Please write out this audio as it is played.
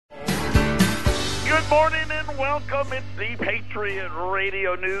Good morning and welcome. It's the Patriot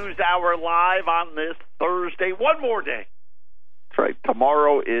Radio News Hour live on this Thursday. One more day. That's right.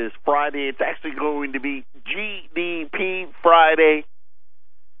 Tomorrow is Friday. It's actually going to be GDP Friday.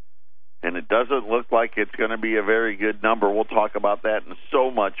 And it doesn't look like it's going to be a very good number. We'll talk about that and so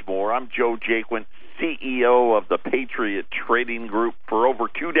much more. I'm Joe Jaquin, CEO of the Patriot Trading Group for over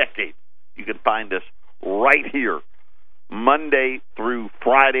 2 decades. You can find us right here, Monday through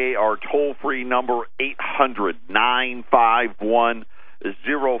Friday. Our toll-free number,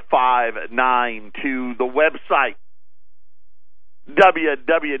 800-951-0592. The website,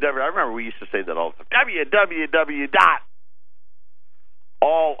 www. I remember we used to say that all the time.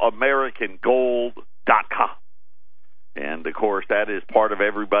 www.allamericangold.com. And, of course, that is part of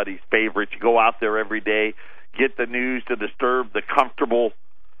everybody's favorite. You go out there every day, get the news to disturb the comfortable,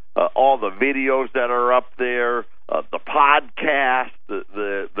 all the videos that are up there, the podcast,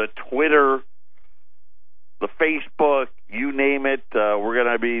 the Twitter, the Facebook, you name it. We're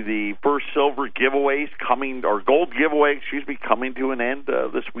going to be the first silver giveaways gold giveaway, coming to an end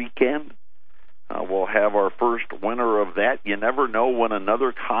this weekend. We'll have our first winner of that. You never know when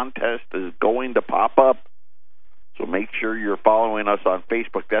another contest is going to pop up. So make sure you're following us on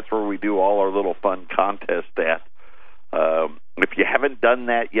Facebook. That's where we do all our little fun contests at. If you haven't done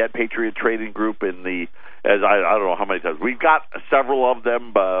that yet, Patriot Trading Group I don't know how many times. We've got several of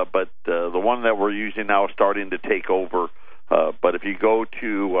them, but the one that we're using now is starting to take over. But if you go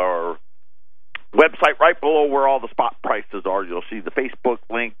to our website right below where all the spot prices are, you'll see the Facebook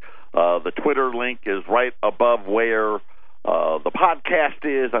link. The Twitter link is right above where the podcast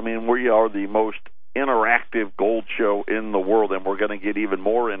is. I mean, we are the most interactive gold show in the world, and we're going to get even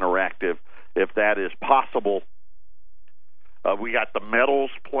more interactive if that is possible. We got the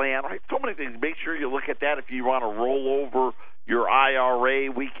metals plan, right? So many things. Make sure you look at that. If you want to roll over your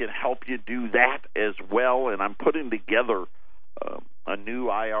IRA, we can help you do that as well. And I'm putting together a new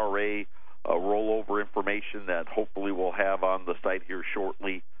IRA rollover information that hopefully we'll have on the site here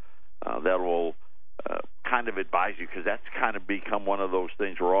shortly. That will kind of advise you, because that's kind of become one of those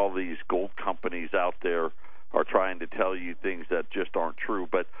things where all these gold companies out there are trying to tell you things that just aren't true.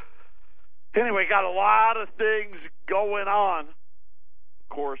 But anyway, got a lot of things going on. Of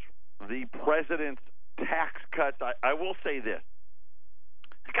course, the president's tax cuts. I will say this.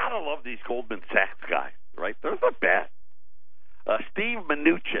 I got to love these Goldman Sachs guys, right? They're the best. Steve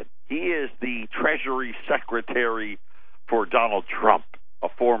Mnuchin, he is the Treasury Secretary for Donald Trump, a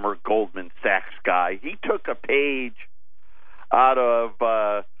former Goldman Sachs guy. He took a page out of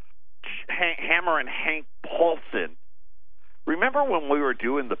Hammer and Hank Paulson. Remember when we were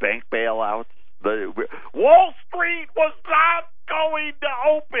doing the bank bailouts? Wall Street was not going to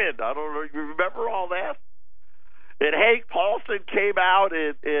open. I don't know if you remember all that. And Hank Paulson came out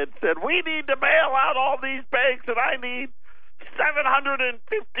and said, we need to bail out all these banks, and I need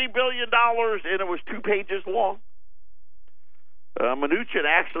 $750 billion, and it was 2 pages long. Mnuchin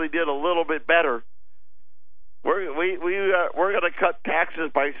actually did a little bit better. We're going to cut taxes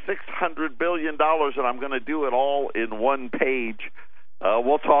by $600 billion, and I'm going to do it all in 1 page.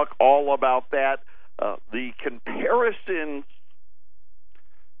 We'll talk all about that. The comparisons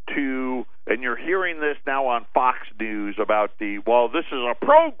to, and you're hearing this now on Fox News about this is a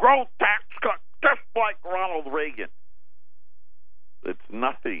pro-growth tax cut, just like Ronald Reagan. It's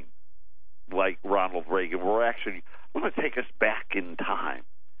nothing like Ronald Reagan. I'm going to take us back in time.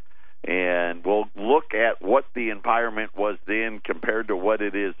 And we'll look at what the environment was then compared to what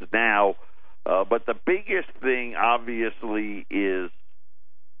it is now. But the biggest thing, obviously, is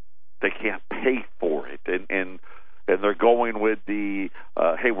they can't pay for it. And they're going with the,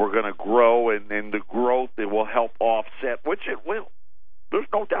 hey, we're going to grow, and the growth, it will help offset, which it will. There's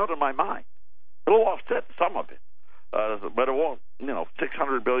no doubt in my mind. It'll offset some of it. But it won't,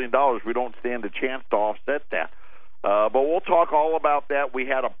 $600 billion, we don't stand a chance to offset that. But we'll talk all about that. We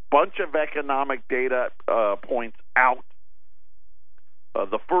had a bunch of economic data points out.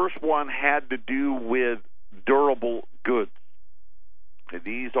 The first one had to do with durable goods. And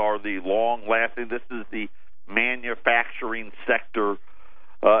these are the long-lasting. This is the manufacturing sector,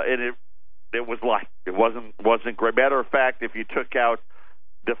 and it was light. It wasn't great. Matter of fact, if you took out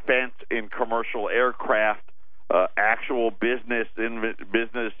defense and commercial aircraft, actual businesses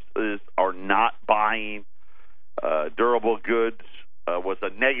are not buying. Durable goods was a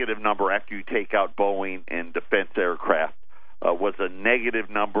negative number after you take out Boeing and defense aircraft. Was a negative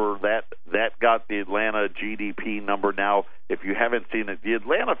number. That got the Atlanta GDP number. Now, if you haven't seen it, the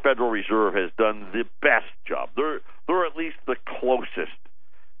Atlanta Federal Reserve has done the best job. They're at least the closest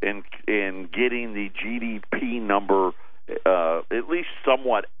in getting the GDP number at least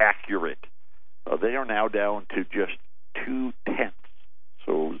somewhat accurate. they are now down to just 0.2,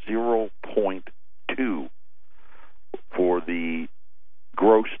 so 0.2 for the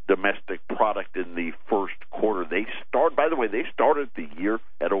gross domestic product in the first quarter. They started the year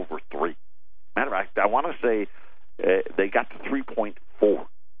at over 3. Matter of fact, I want to say they got to 3.4,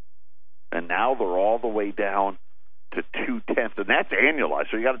 and now they're all the way down to 0.2, and that's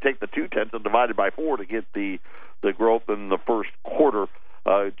annualized. So you got to take the 0.2 and divide it by 4 to get the growth in the first quarter.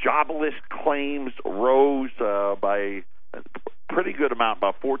 Jobless claims rose by a pretty good amount,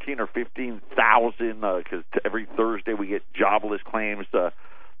 about 14 or 15,000, because every Thursday we get jobless claims.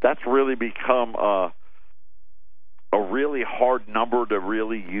 That's really become a really hard number to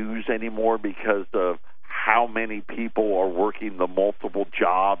really use anymore because of how many people are working the multiple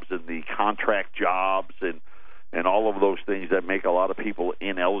jobs and the contract jobs and all of those things that make a lot of people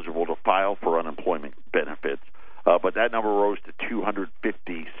ineligible to file for unemployment benefits. But that number rose to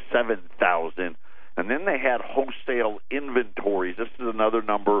 257,000. And then they had wholesale inventories. This is another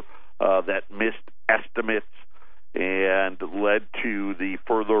number that missed estimates and led to the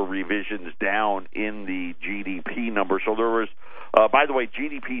further revisions down in the GDP number. So there was, by the way,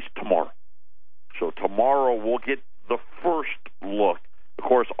 GDP's tomorrow. So tomorrow we'll get the first look. Of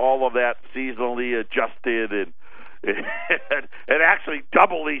course, all of that seasonally adjusted and actually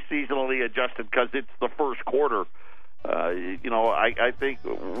doubly seasonally adjusted because it's the first quarter. I think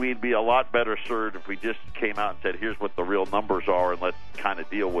we'd be a lot better served if we just came out and said, here's what the real numbers are, and let's kind of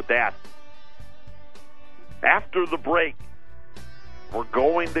deal with that. After the break, we're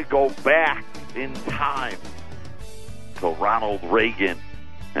going to go back in time to Ronald Reagan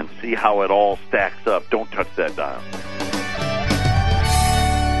and see how it all stacks up. Don't touch that dial.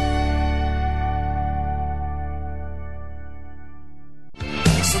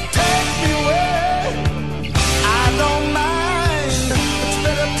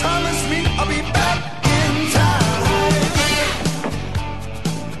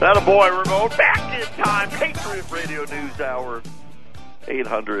 That a boy, remote back in time. Patriot Radio News Hour,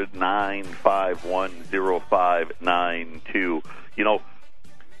 800-951-0592.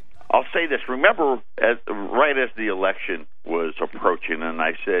 I'll say this. Remember, right as the election was approaching, and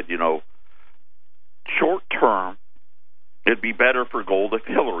I said, short term, it'd be better for gold if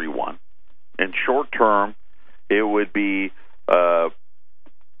Hillary won. And short term, it would be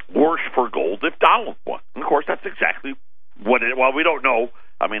worse for gold if Donald won. And of course, that's exactly what it. Well, we don't know.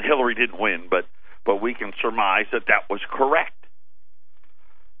 I mean, Hillary didn't win, but we can surmise that was correct.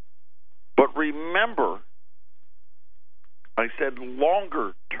 But remember, I said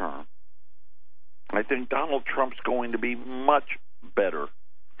longer term, I think Donald Trump's going to be much better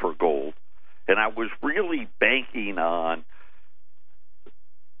for gold. And I was really banking on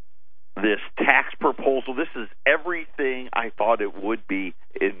this tax proposal. This is everything I thought it would be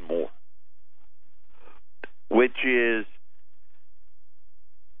and more, which is,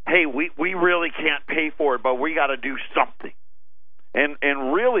 hey, we really can't pay for it, but we got to do something. And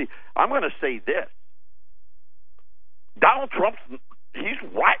really, I'm going to say this. Donald Trump, he's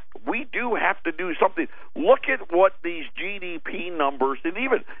right. We do have to do something. Look at what these GDP numbers, and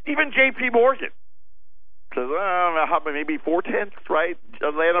even J.P. Morgan says, maybe 0.4, right?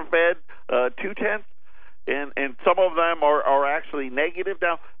 Atlanta Fed, 0.2, and some of them are actually negative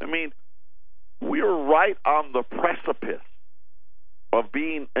now. I mean, we're right on the precipice of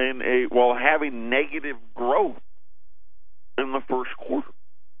being having negative growth in the first quarter.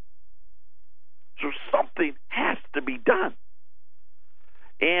 So something has to be done.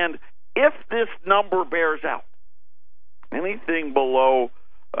 And if this number bears out, anything below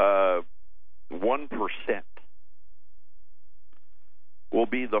 1% will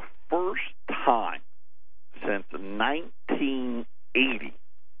be the first time since 1980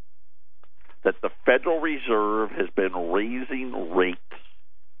 that the Federal Reserve has been raising rates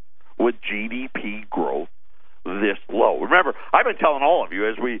with GDP growth this low. Remember, I've been telling all of you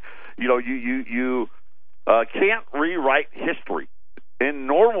as you can't rewrite history. In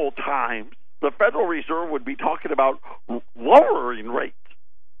normal times, the Federal Reserve would be talking about lowering rates.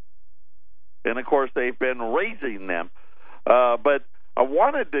 And, of course, they've been raising them. But I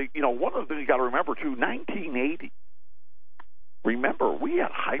wanted to, one of the things you got to remember, too, 1980. Remember, we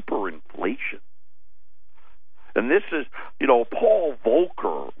had hyperinflation. And this is, Paul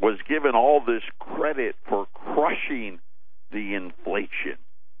Volcker was given all this credit for crushing the inflation.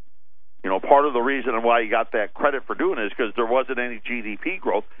 Part of the reason why he got that credit for doing it is because there wasn't any GDP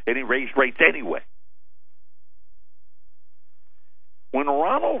growth, and he raised rates anyway. When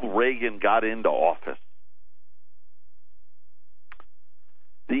Ronald Reagan got into office,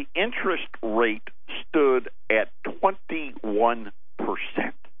 the interest rate stood at 21%.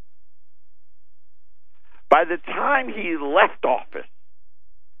 by the time he left office,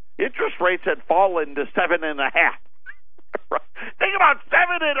 interest rates had fallen to 7.5%. Think about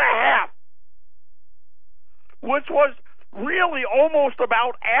 7.5%, which was really almost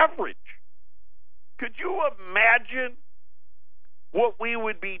about average. Could you imagine what we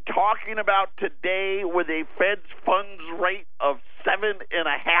would be talking about today with a Fed's funds rate of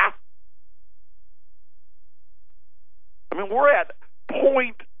 7.5%? I mean, we're at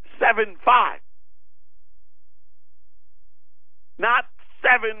 0.75, not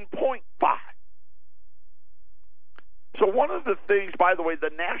 7.5. So one of the things, by the way, the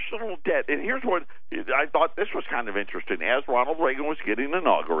national debt, and here's what I thought this was kind of interesting. As Ronald Reagan was getting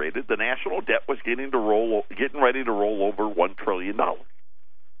inaugurated, the national debt was getting ready to roll over $1 trillion.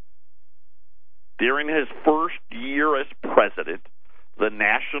 During his first year as president, the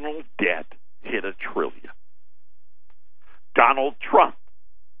national debt hit $1 trillion. Donald Trump,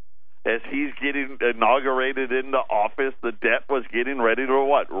 as he's getting inaugurated into office, the debt was getting ready to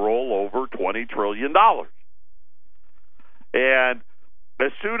roll over $20 trillion. And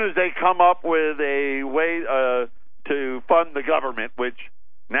as soon as they come up with a way to fund the government, which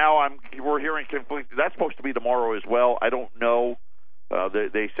now we're hearing conflict, that's supposed to be tomorrow as well. I don't know.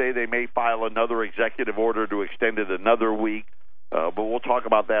 They say they may file another executive order to extend it another week, but we'll talk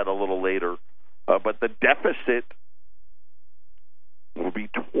about that a little later. But the deficit will be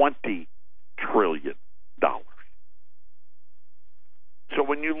 $20 trillion. So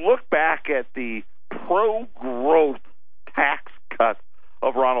when you look back at the pro-growth tax cut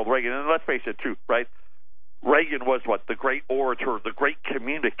of Ronald Reagan, and let's face it too, right? Reagan was the great orator, the great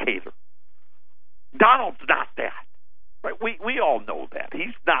communicator. Donald's not that, right? We all know that.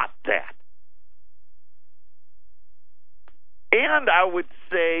 He's not that. And I would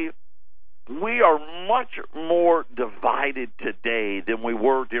say we are much more divided today than we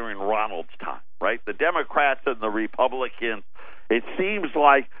were during Ronald's time, right? The Democrats and the Republicans, it seems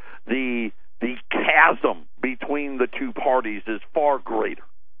like the chasm between the two parties is far greater.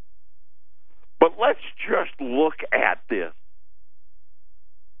 But let's just look at this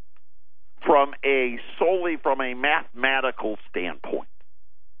solely from a mathematical standpoint.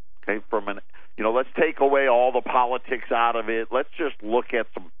 Okay, let's take away all the politics out of it. Let's just look at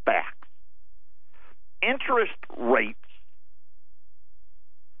some facts. Interest rates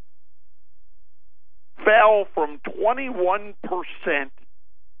fell from 21%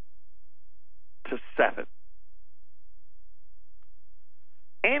 to 7%.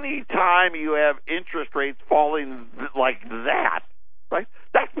 Anytime you have interest rates falling like that, right,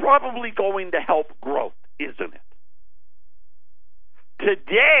 that's probably going to help growth, isn't it?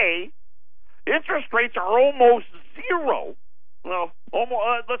 Today, interest rates are almost zero. Well,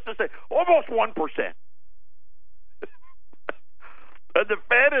 let's just say almost 1%. And the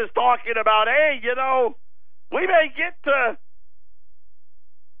Fed is talking about, hey, we may get to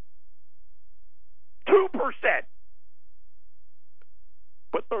 2%,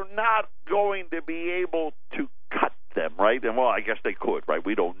 but they're not going to be able to cut them, right? And, well, I guess they could, right?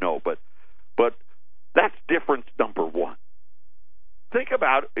 We don't know, but that's difference number one. Think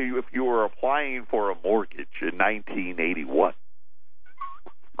about if you were applying for a mortgage in 1981,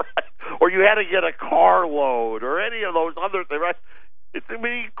 right? Or you had to get a car loan or any of those other things, right? It's going to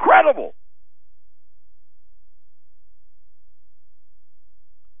be incredible.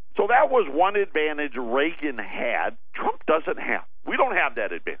 So that was one advantage Reagan had. Trump doesn't have. We don't have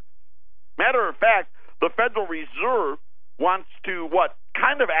that advantage. Matter of fact, the Federal Reserve wants to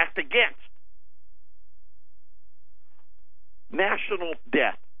kind of act against. National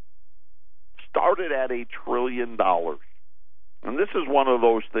debt started at $1 trillion. And this is one of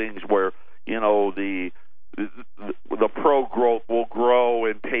those things where, the pro-growth will grow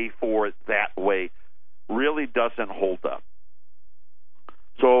and pay for it that way. Really doesn't hold up.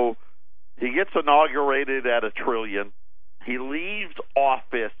 So he gets inaugurated at $1 trillion. He leaves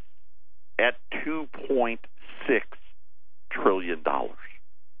office at $2.6 trillion,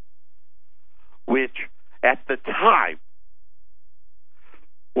 which at the time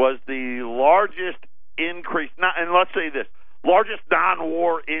was the largest increase, and let's say this, largest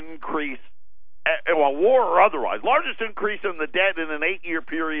non-war increase, war or otherwise, largest increase in the debt in an 8-year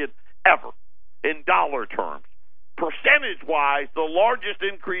period ever in dollar terms. Percentage-wise, the largest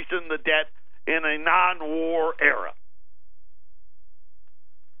increase in the debt in a non-war era.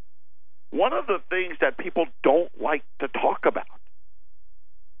 One of the things that people don't like to talk about,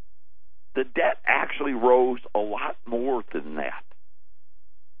 the debt actually rose a lot more than that.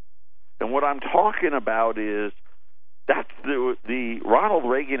 And what I'm talking about is that's the Ronald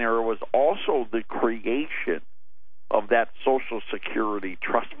Reagan era was also the creation of that Social Security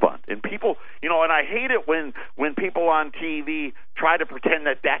trust fund. And people, and I hate it when people on TV try to pretend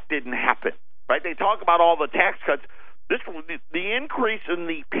that didn't happen, right? They talk about all the tax cuts. The increase in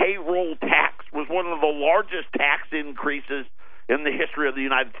the payroll tax was one of the largest tax increases in the history of the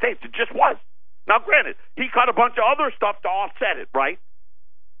United States. It just was. Now, granted, he cut a bunch of other stuff to offset it, right?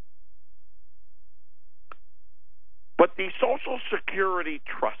 But the Social Security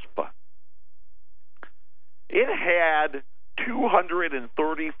Trust Fund, it had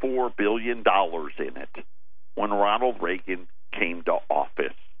 $234 billion in it when Ronald Reagan came to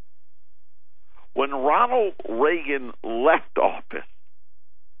office. When Ronald Reagan left office,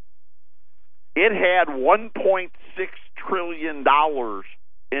 it had $1.6 trillion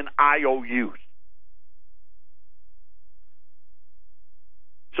in IOUs.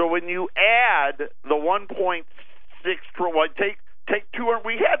 So when you add the 1.6 trillion, take 200,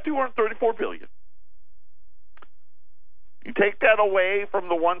 we had $234 billion. You take that away from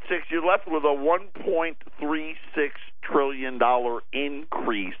the 1.6, you're left with a $1.36 trillion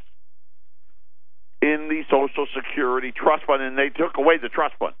increase in the Social Security Trust Fund, and they took away the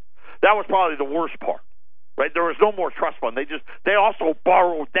trust fund. That was probably the worst part, right? There was no more trust fund. They also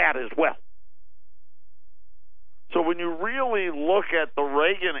borrowed that as well. So when you really look at the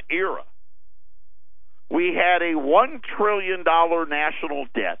Reagan era, we had a $1 trillion national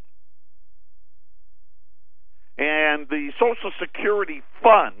debt, and the Social Security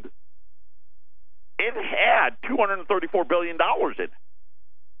Fund, it had $234 billion in it.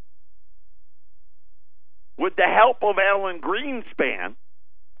 With the help of Alan Greenspan,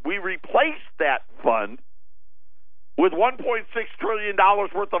 we replaced that fund with $1.6 trillion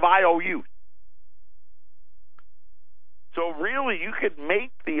worth of IOUs. So really, you could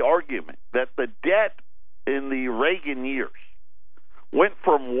make the argument that the debt in the Reagan years went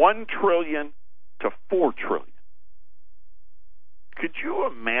from $1 trillion to $4 trillion. Could you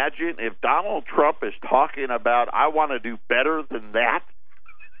imagine if Donald Trump is talking about, I want to do better than that?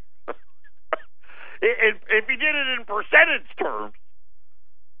 If he did it in percentage terms,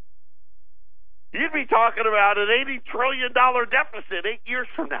 you'd be talking about an $80 trillion deficit 8 years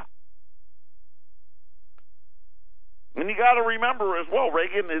from now. And you got to remember as well,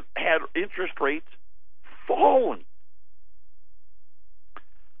 Reagan had interest rates falling.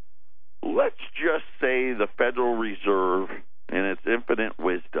 Let's just say the Federal Reserve, in its infinite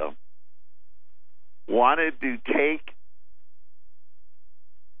wisdom, wanted to take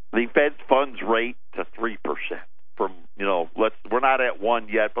the Fed funds rate to 3%. From, we're not at 1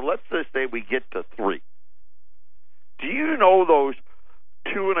 yet, but let's just say we get to 3. Do you know those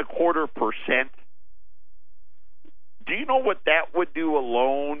 2.25%? Do you know what that would do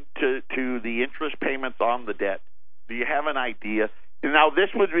alone to the interest payments on the debt? Do you have an idea? Now, this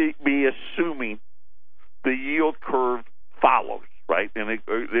would be assuming the yield curve follows, right? And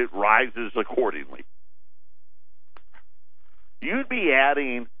it rises accordingly. You'd be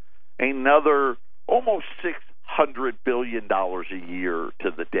adding another almost $600 billion a year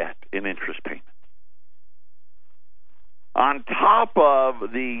to the debt in interest payments. On top of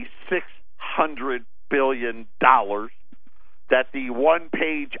the $600 billion that the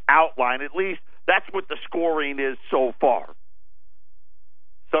one-page outline, at least that's what the scoring is so far.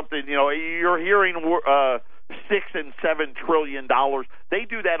 Something, you're hearing $6 and $7 trillion. They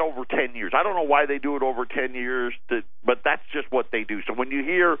do that over 10 years. I don't know why they do it over 10 years, but that's just what they do. So when you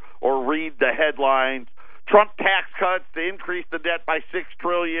hear or read the headlines, Trump tax cuts to increase the debt by $6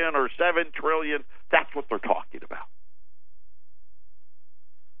 trillion or $7 trillion, that's what they're talking about.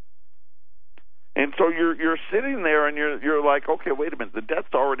 And so you're sitting there and you're like, okay, wait a minute, the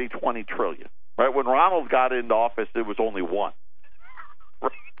debt's already $20 trillion. Right? When Ronald got into office, it was only $1.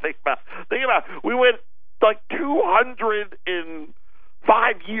 Right? Think about it. We went like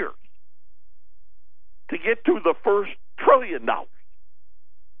 205 years to get to the first $1 trillion,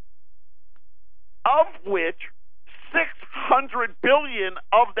 of which $600 billion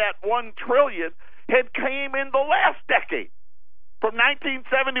of that $1 trillion had came in the last decade, from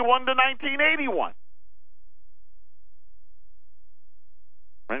 1971 to 1981.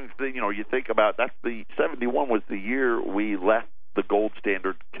 And you think about that's the 71 was the year we left the gold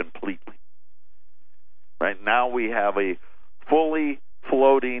standard completely. Right now we have a fully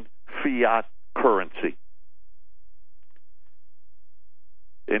floating fiat currency.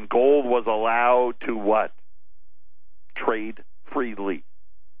 And gold was allowed to what? Trade freely.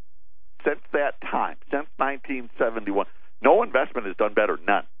 Since that time, since 1971, no investment has done better.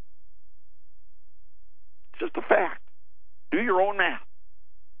 None. It's just a fact. Do your own math.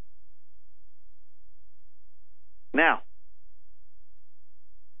 Now,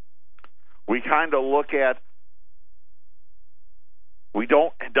 we kind of look at,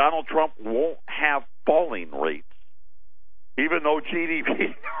 Donald Trump won't have falling rates, even though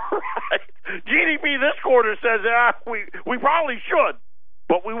GDP, right? GDP this quarter says we probably should,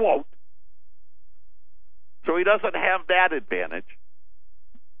 but we won't. So he doesn't have that advantage.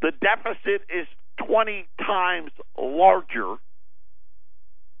 The deficit is 20 times larger.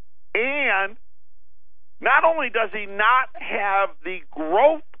 And not only does he not have the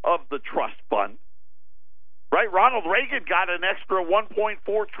growth of the trust fund, right? Ronald Reagan got an extra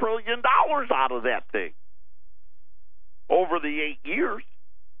 $1.4 trillion out of that thing over the 8 years.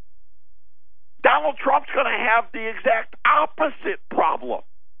 Donald Trump's going to have the exact opposite problem.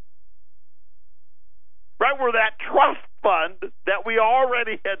 Right, where that trust fund that we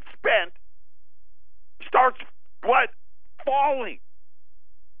already had spent starts, falling.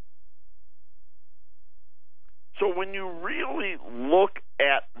 So when you really look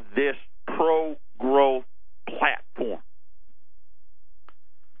at this pro-growth platform,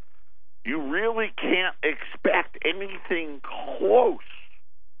 you really can't expect anything close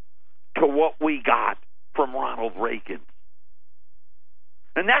to what we got from Ronald Reagan.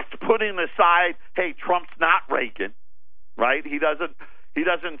 And that's putting aside, hey, Trump's not Reagan, right? He doesn't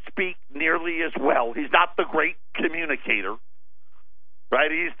speak nearly as well. He's not the great communicator,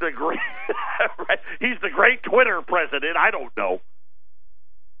 right? He's the great, right? He's the great Twitter president. I don't know,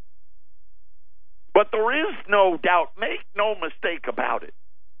 but there is no doubt. Make no mistake about it.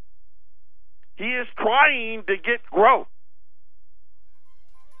 He is trying to get growth.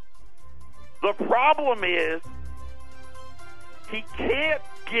 The problem is, he can't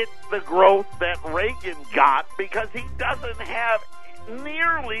get the growth that Reagan got because he doesn't have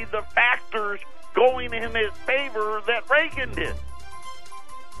nearly the factors going in his favor that Reagan did.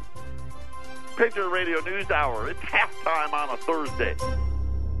 Patriot Radio News Hour. It's halftime on a Thursday.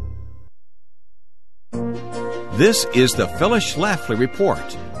 This is the Phyllis Schlafly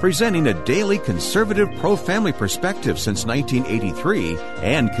Report, presenting a daily conservative pro-family perspective since 1983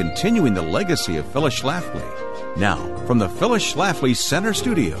 and continuing the legacy of Phyllis Schlafly. Now, from the Phyllis Schlafly Center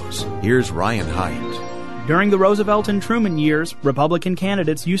Studios, here's Ryan Haidt. During the Roosevelt and Truman years, Republican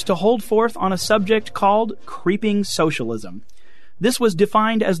candidates used to hold forth on a subject called creeping socialism. This was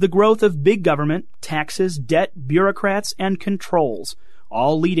defined as the growth of big government, taxes, debt, bureaucrats, and controls,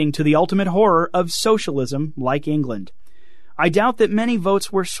 all leading to the ultimate horror of socialism like England. I doubt that many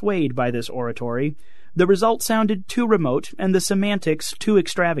votes were swayed by this oratory. The result sounded too remote and the semantics too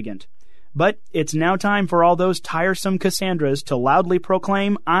extravagant. But it's now time for all those tiresome Cassandras to loudly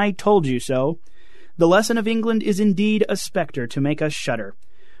proclaim, "I told you so." The lesson of England is indeed a specter to make us shudder.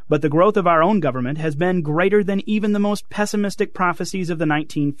 But the growth of our own government has been greater than even the most pessimistic prophecies of the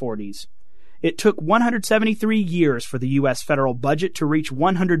 1940s. It took 173 years for the U.S. federal budget to reach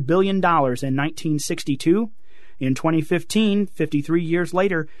 $100 billion in 1962. In 2015, 53 years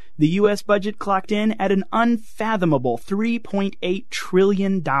later, the U.S. budget clocked in at an unfathomable $3.8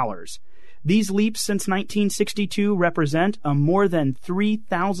 trillion. These leaps since 1962 represent a more than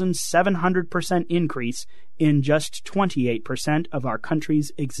 3,700% increase in just 28% of our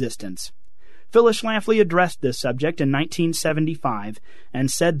country's existence. Phyllis Schlafly addressed this subject in 1975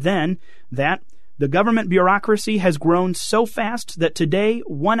 and said then that the government bureaucracy has grown so fast that today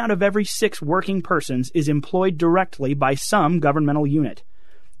 1 out of every 6 working persons is employed directly by some governmental unit.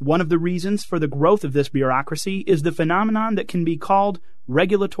 One of the reasons for the growth of this bureaucracy is the phenomenon that can be called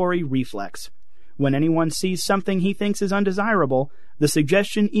regulatory reflex. When anyone sees something he thinks is undesirable, the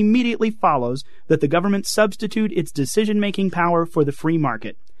suggestion immediately follows that the government substitute its decision-making power for the free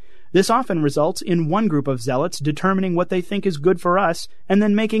market. This often results in one group of zealots determining what they think is good for us and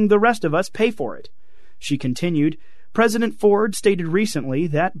then making the rest of us pay for it. She continued, President Ford stated recently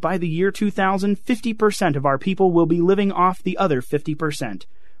that by the year 2000, 50% of our people will be living off the other 50%.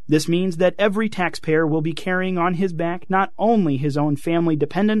 This means that every taxpayer will be carrying on his back not only his own family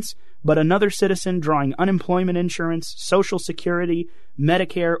dependents, but another citizen drawing unemployment insurance, Social Security,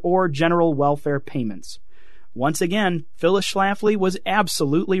 Medicare, or general welfare payments. Once again, Phyllis Schlafly was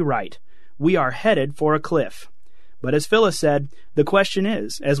absolutely right. We are headed for a cliff. But as Phyllis said, the question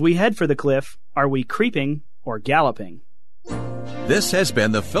is, as we head for the cliff, are we creeping or galloping? This has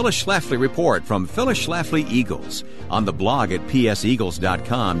been the Phyllis Schlafly Report from Phyllis Schlafly Eagles. On the blog at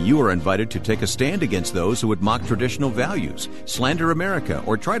pseagles.com, you are invited to take a stand against those who would mock traditional values, slander America,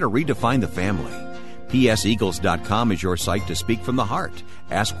 or try to redefine the family. pseagles.com is your site to speak from the heart,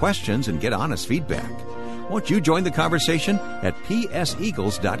 ask questions, and get honest feedback. Won't you join the conversation at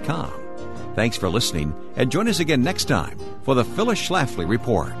pseagles.com? Thanks for listening, and join us again next time for the Phyllis Schlafly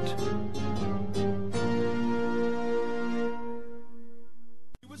Report.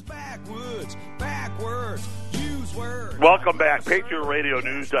 Backwards, use words. Welcome back. Patriot Radio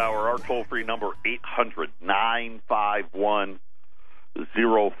News Hour. Our toll-free number,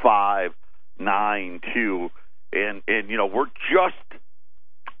 800-951-0592. And you know, we're just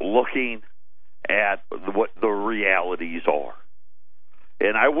looking at what the realities are.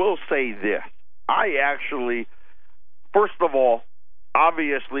 And I will say this. I actually, first of all,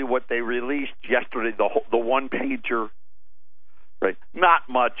 obviously what they released yesterday, the one-pager, right? Not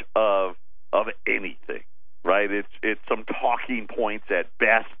much of anything, right? It's some talking points at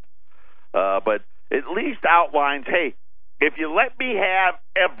best, but at least outlines, hey, if you let me have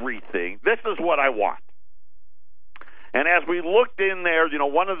everything, this is what I want. And as we looked in there, you know,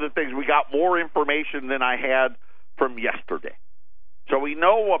 one of the things, we got more information than I had from yesterday. So we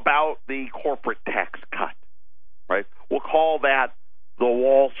know about the corporate tax cut, right? We'll call that the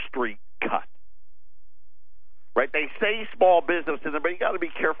Wall Street cut, right? They say small business in there, but you got to be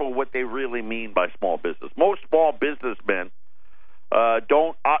careful what they really mean by small business. Most small businessmen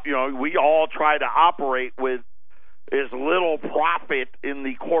don't, you know, we all try to operate with as little profit in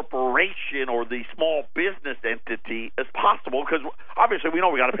the corporation or the small business entity as possible, because obviously we know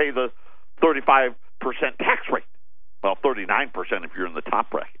we got to pay the 35% tax rate. Well, 39% if you're in the top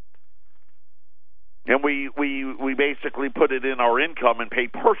bracket. And we basically put it in our income and pay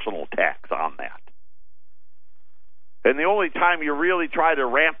personal tax on that. And the only time you really try to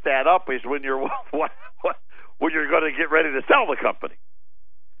ramp that up is when you're when you're going to get ready to sell the company.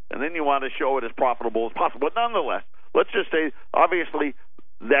 And then you want to show it as profitable as possible. But nonetheless, let's just say, obviously,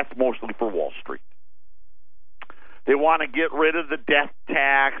 that's mostly for Wall Street. They want to get rid of the death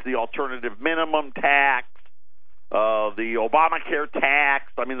tax, the alternative minimum tax, the Obamacare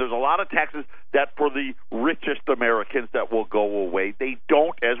tax. I mean, there's a lot of taxes that for the richest Americans that will go away. They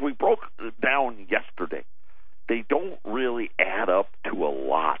don't, as we broke down yesterday, they don't really add up to a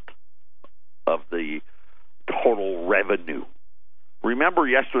lot of the total revenue. Remember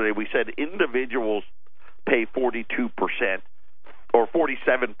yesterday we said individuals pay 42% or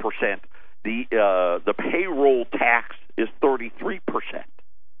 47%. The payroll tax is 33%.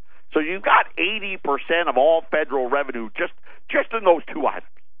 So you've got 80% of all federal revenue just in those two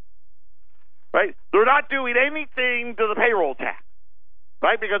items, right? They're not doing anything to the payroll tax,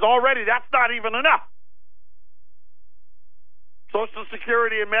 right? Because already that's not even enough. Social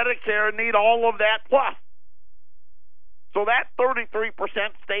Security and Medicare need all of that plus. So that 33%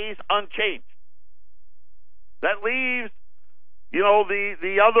 stays unchanged. That leaves, you know,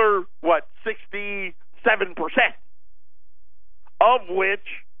 the other, 67%, of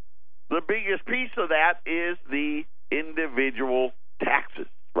which the biggest piece of that is the individual taxes,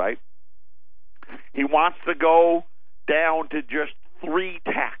 right? He wants to go down to just 3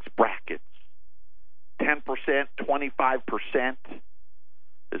 tax brackets, 10%, 25%.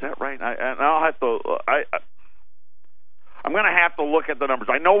 Is that right? I'll have to. I'm going to have to look at the numbers.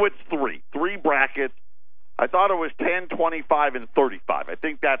 I know it's 3 brackets. I thought it was 10, 25, and 35. I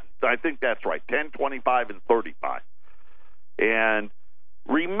think that's right. 10, 25, and 35. And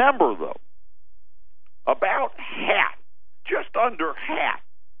remember, though, about half, just under half,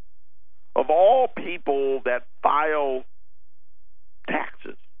 of all people that file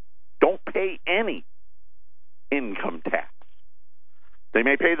taxes don't pay any income tax. They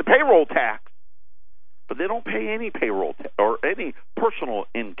may pay the payroll tax, but they don't pay any payroll or any personal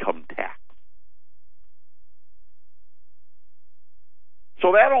income tax.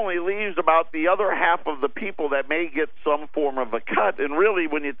 So that only leaves about the other half of the people that may get some form of a cut. And really,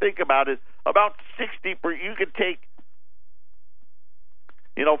 when you think about it, about 60%, you could take,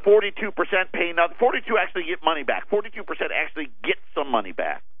 42% pay nothing. 42 actually get money back. 42% actually get some money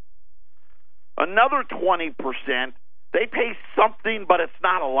back. Another 20%, they pay something, but it's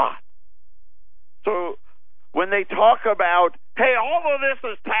not a lot. So when they talk about, hey, all of this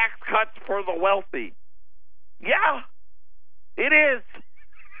is tax cuts for the wealthy, yeah, it is.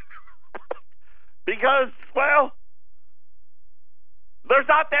 Because, well, there's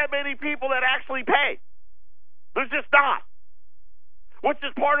not that many people that actually pay. There's just not. Which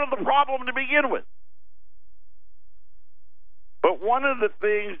is part of the problem to begin with. But one of the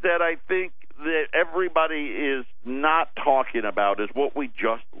things that I think that everybody is not talking about is what we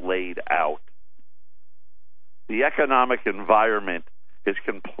just laid out. The economic environment is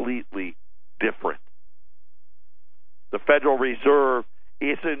completely different. The Federal Reserve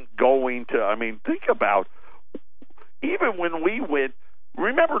isn't going to, think about, even when we went,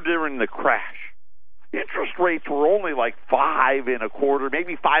 remember during the crash, interest rates were only like 5.25%,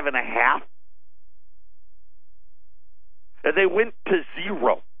 maybe 5.5%. And they went to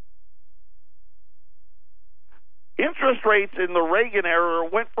 0. Interest rates in the Reagan era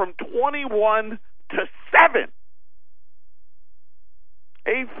went from 21 to 7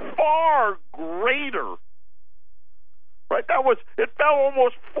 A far greater, right? It fell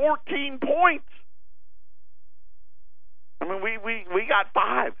almost 14 points. I mean, we got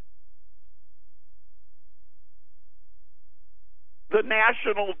 5. The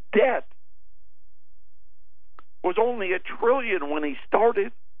national debt was only $1 trillion when he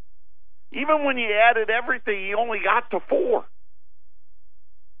started. Even when you added everything, he only got to 4.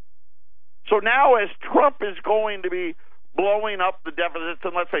 So now as Trump is going to be blowing up the deficits,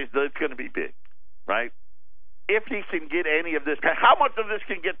 and let's face it, it's going to be big, right? If he can get any of this passed, how much of this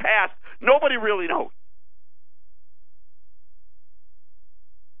can get passed, nobody really knows.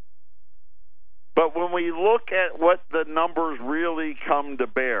 But when we look at what the numbers really come to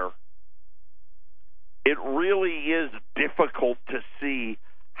bear, it really is difficult to see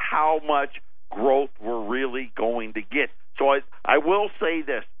how much growth we're really going to get. So I will say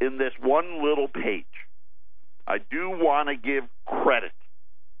this, in this one little page, I do want to give credit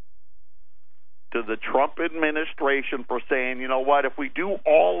to the Trump administration for saying, you know what, if we do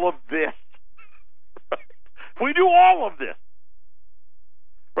all of this, if we do all of this,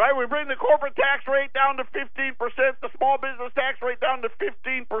 right, we bring the corporate tax rate down to 15%, the small business tax rate down to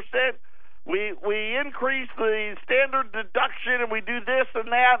 15%, we increase the standard deduction, and we do this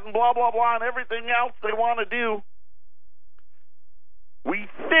and that and blah, blah, blah, and everything else they want to do, we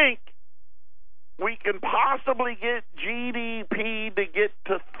think we can possibly get GDP to get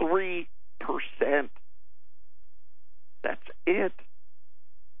to 3%. That's it.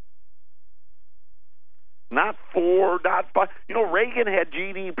 Not 4, not 5. You know, Reagan had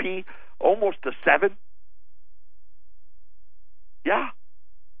GDP almost to 7. Yeah.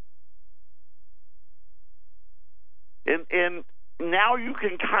 And now you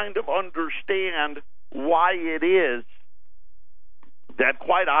can kind of understand why it is that,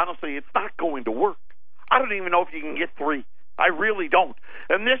 quite honestly, it's not going to work. I don't even know if you can get 3. I really don't.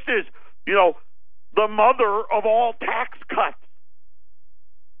 And this is, you know, the mother of all tax cuts.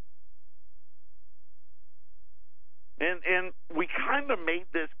 And we kind of made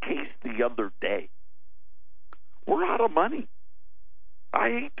this case the other day. We're out of money. I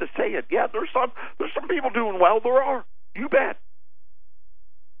hate to say it. Yeah, there's some people doing well. There are. You bet.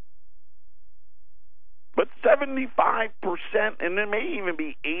 But 75%, and it may even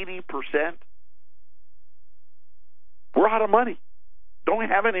be 80%, we're out of money. Don't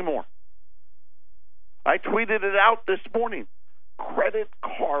have any more. I tweeted it out this morning. Credit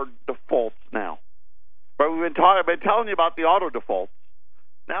card defaults now. But I've been telling you about the auto defaults.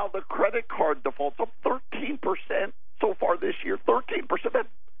 Now the credit card defaults up 13% so far this year. 13%. That's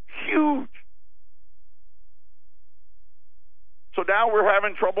huge. So now we're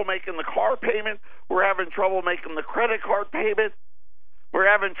having trouble making the car payment. We're having trouble making the credit card payment. We're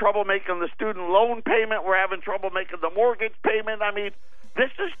having trouble making the student loan payment. We're having trouble making the mortgage payment. I mean,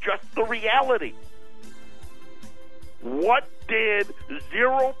 this is just the reality. What did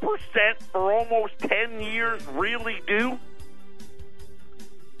 0% for almost 10 years really do?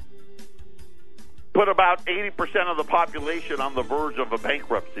 Put about 80% of the population on the verge of a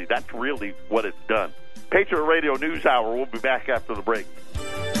bankruptcy. That's really what it's done. Patriot Radio News Hour. We'll be back after the break.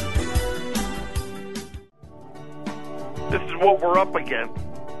 This is what we're up against.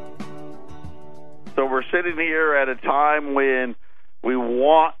 So we're sitting here at a time when we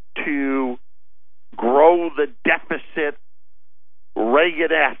want to grow the deficit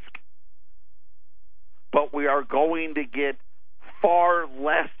Reagan-esque, but we are going to get far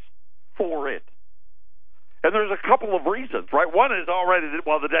less for it. And there's a couple of reasons, right? One is already,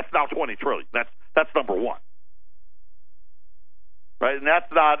 well, the debt's now $20 trillion. That's number one. Right? And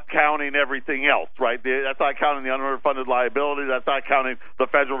that's not counting everything else, right? That's not counting the unfunded liability. That's not counting the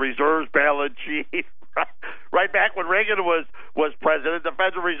Federal Reserve's balance sheet. Right back when Reagan was president, the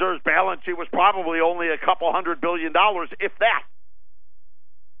Federal Reserve's balance sheet was probably only a couple $100 billion, if that.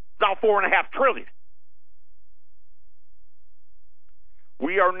 It's now $4.5 trillion.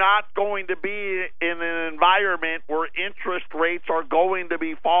 We are not going to be in an environment where interest rates are going to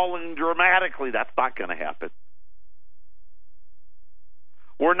be falling dramatically. That's not going to happen.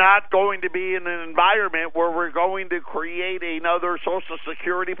 We're not going to be in an environment where we're going to create another Social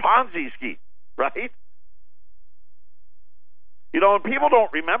Security Ponzi scheme, right? You know, and people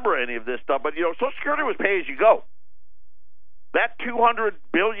don't remember any of this stuff, but, you know, Social Security was pay as you go. That $200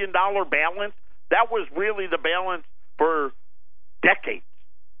 billion balance, that was really the balance for decades.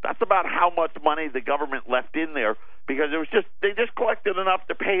 That's about how much money the government left in there, because it was they just collected enough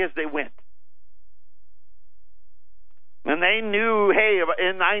to pay as they went. And they knew, hey,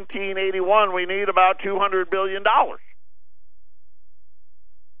 in 1981 we need about $200 billion.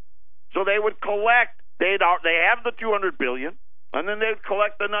 So they would collect. They have the $200 billion. And then they'd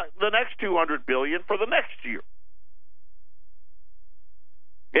collect the next $200 billion for the next year.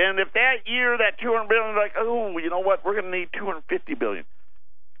 And if that year, that $200 billion, like, oh, you know what, we're going to need $250 billion,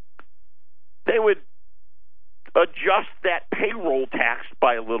 they would adjust that payroll tax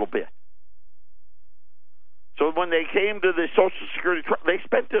by a little bit. So when they came to the Social Security, they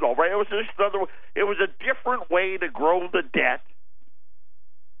spent it all, right? It was just it was a different way to grow the debt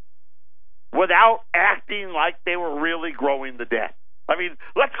without acting like they were really growing the debt. I mean,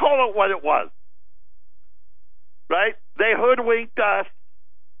 let's call it what it was, right? They hoodwinked us,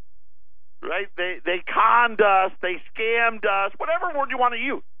 right? They conned us, they scammed us, whatever word you want to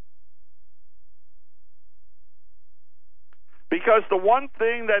use. Because the one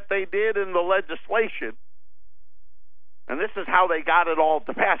thing that they did in the legislation, and this is how they got it all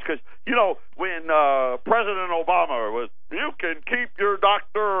to pass, because, you know, when President Obama was, you can keep your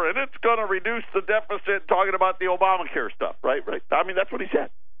doctor and it's going to reduce the deficit, talking about the Obamacare stuff, right? I mean, that's what he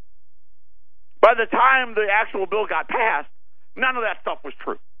said. By the time the actual bill got passed, none of that stuff was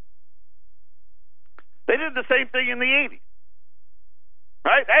true. They did the same thing in the 80s,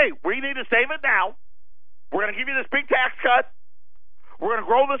 right? Hey, we need to save it now. We're going to give you this big tax cut. We're going to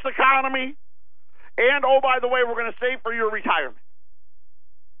grow this economy. And, oh, by the way, we're going to save for your retirement.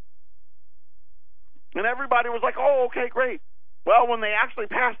 And everybody was like, oh, okay, great. Well, when they actually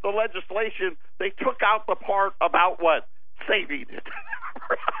passed the legislation, they took out the part about what? Saving it.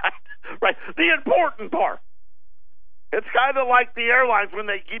 Right? The important part. It's kind of like the airlines when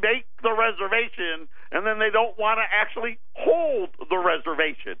they make the reservation and then they don't want to actually hold the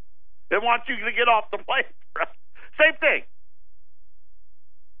reservation. They want you to get off the plane. Right? Same thing.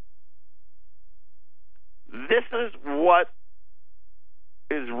 This is what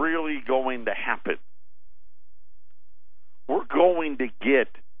is really going to happen. We're going to get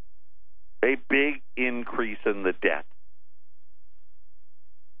a big increase in the debt.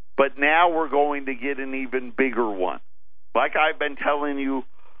 But now we're going to get an even bigger one. Like I've been telling you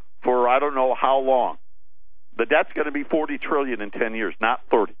for I don't know how long. The debt's going to be $40 trillion in 10 years, not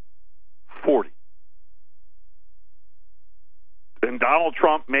 30. 40. And Donald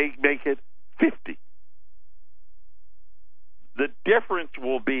Trump may make it 50. The difference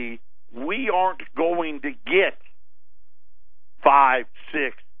will be we aren't going to get 5,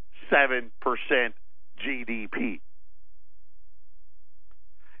 6, 7% GDP.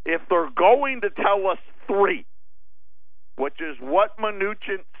 If they're going to tell us 3, which is what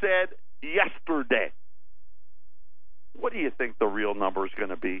Mnuchin said yesterday, what do you think the real number is going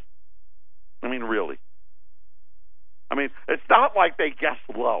to be? I mean, really. I mean, it's not like they guessed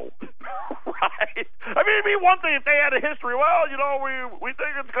low, right? I mean, it'd be one thing if they had a history. Well, you know, we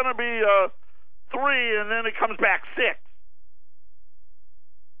think it's going to be 3, and then it comes back 6.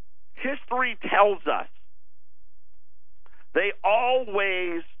 History tells us they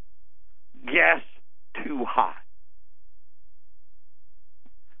always guess too high.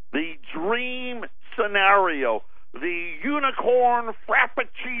 The dream scenario, the unicorn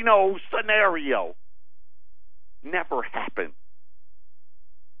frappuccino scenario, never happened.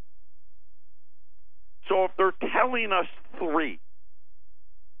 So if they're telling us 3,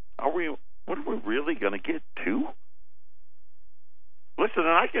 what are we really going to get 2? Listen, and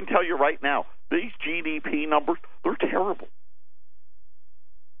I can tell you right now, these GDP numbers, they're terrible.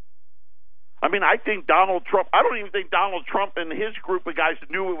 I mean, I don't even think Donald Trump and his group of guys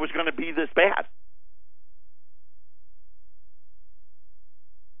knew it was going to be this bad.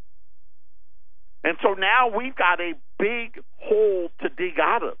 And so now we've got a big hole to dig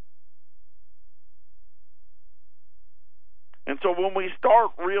out of. And so when we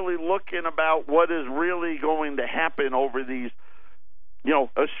start really looking about what is really going to happen over these, you know,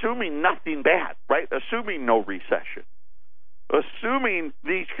 assuming nothing bad, right? Assuming no recession. Assuming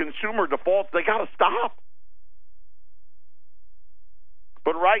these consumer defaults, they got to stop.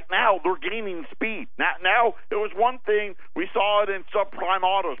 But right now, they're gaining speed. Now, it was one thing, we saw it in subprime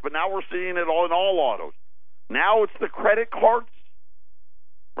autos, but now we're seeing it in all autos. Now it's the credit cards,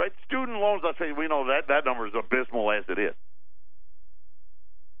 right? Student loans, I say, we know that number is abysmal as it is.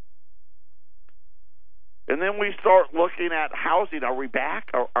 And then we start looking at housing. Are we back?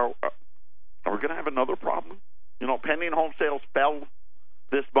 Are we going to have another problem? You know, pending home sales fell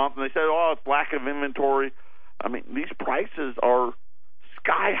this month, and they said, oh, it's lack of inventory. I mean, these prices are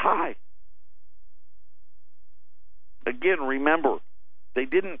sky high. Again, remember, they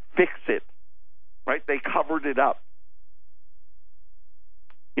didn't fix it, right? They covered it up.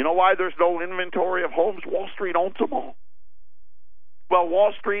 You know why there's no inventory of homes? Wall Street owns them all. Well,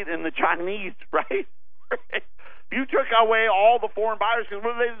 Wall Street and the Chinese, right? You took away all the foreign buyers because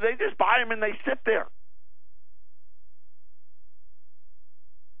they just buy them and they sit there.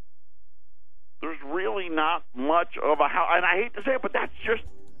 really not much of a house. And I hate to say it, but that's just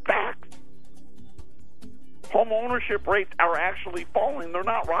facts. Home ownership rates are actually falling. They're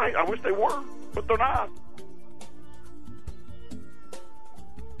not right. I wish they were, but they're not.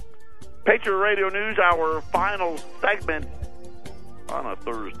 Patriot Radio News, our final segment on a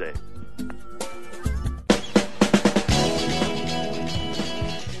Thursday.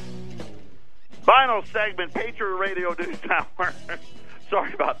 Final segment, Patriot Radio News Hour.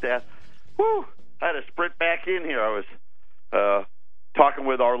 Sorry about that. Whew. I had to sprint back in here. I was talking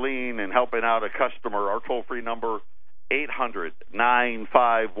with Arlene and helping out a customer. Our toll-free number,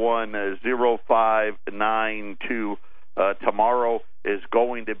 800-951-0592. Tomorrow is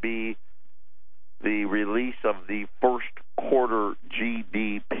going to be the release of the first quarter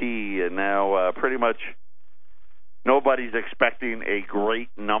GDP, and now pretty much nobody's expecting a great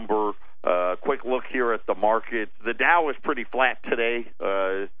number. Quick look here at the markets. The Dow is pretty flat today,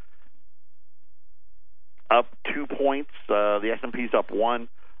 up 2 points. The S&P's up 1.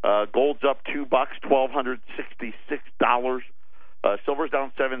 Gold's up $2, $1,266. Silver's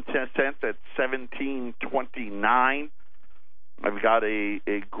down 7 cents at $17.29. I've got a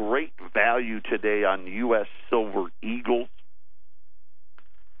great value today on U.S. Silver Eagles.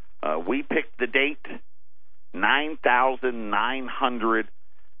 We picked the date, $9,995.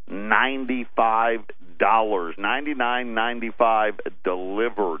 $99.95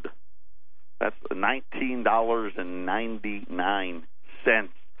 delivered. That's $19.99.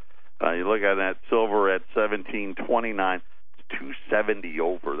 You look at that silver at $17.29. It's $2.70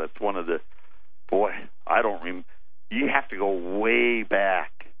 over. That's one of the, I don't remember. You have to go way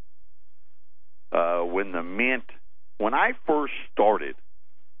back when the mint, when I first started,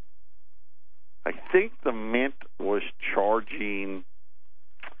 I think the mint was charging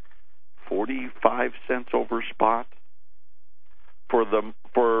 45 cents over spot. For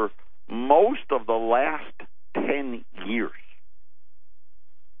most of the last 10 years,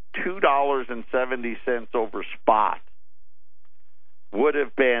 $2.70 over spot would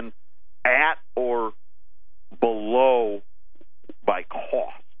have been at or below by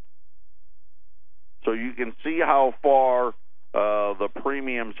cost. So you can see how far the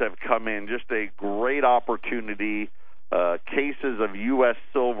premiums have come in. Just a great opportunity. Cases of U.S.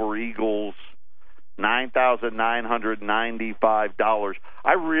 Silver Eagles, $9,995.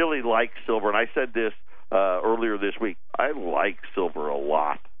 I really like silver, and I said this earlier this week. I like silver a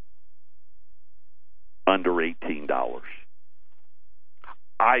lot. Under $18.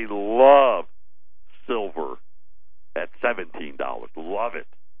 I love silver at $17. Love it.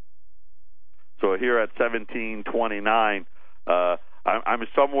 So here at $17.29, I'm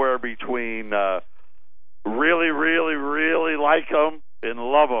somewhere between really, really, really like them and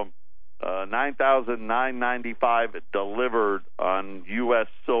love them. $9,995 delivered on U.S.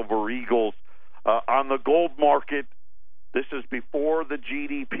 Silver Eagles. On the gold market, this is before the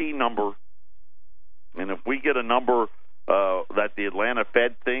GDP number. And if we get a number that the Atlanta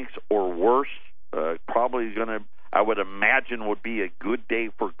Fed thinks or worse, probably going to, I would imagine, would be a good day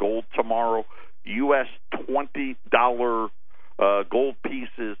for gold tomorrow. U.S. $20 gold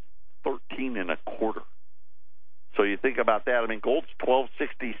pieces, 13 and a quarter. So you think about that. I mean, gold's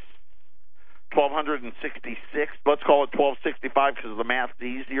 $1,266. Let's call it $1,265 because the math's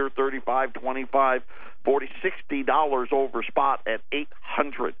easier. 35, 25, 40, $60 over spot at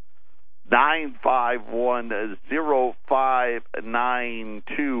 800.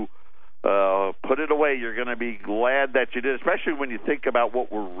 951-0592. Put it away. You're going to be glad that you did, especially when you think about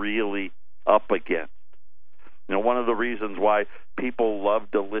what we're really up against. You know, one of the reasons why people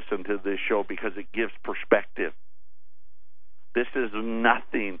love to listen to this show, because it gives perspective. This is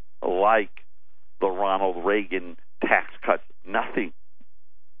nothing like the Ronald Reagan tax cuts. Nothing.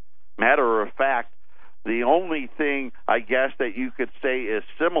 Matter of fact, the only thing I guess that you could say is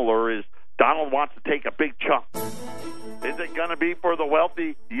similar is Donald wants to take a big chunk. Is it going to be for the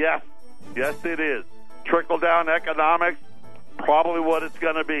wealthy? Yes. Yes, it is. Trickle-down economics, probably what it's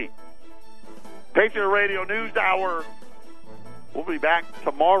going to be. Patriot Radio News Hour. We'll be back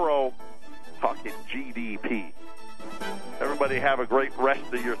tomorrow talking GDP. Everybody have a great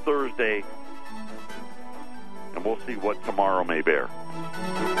rest of your Thursday, and we'll see what tomorrow may bear.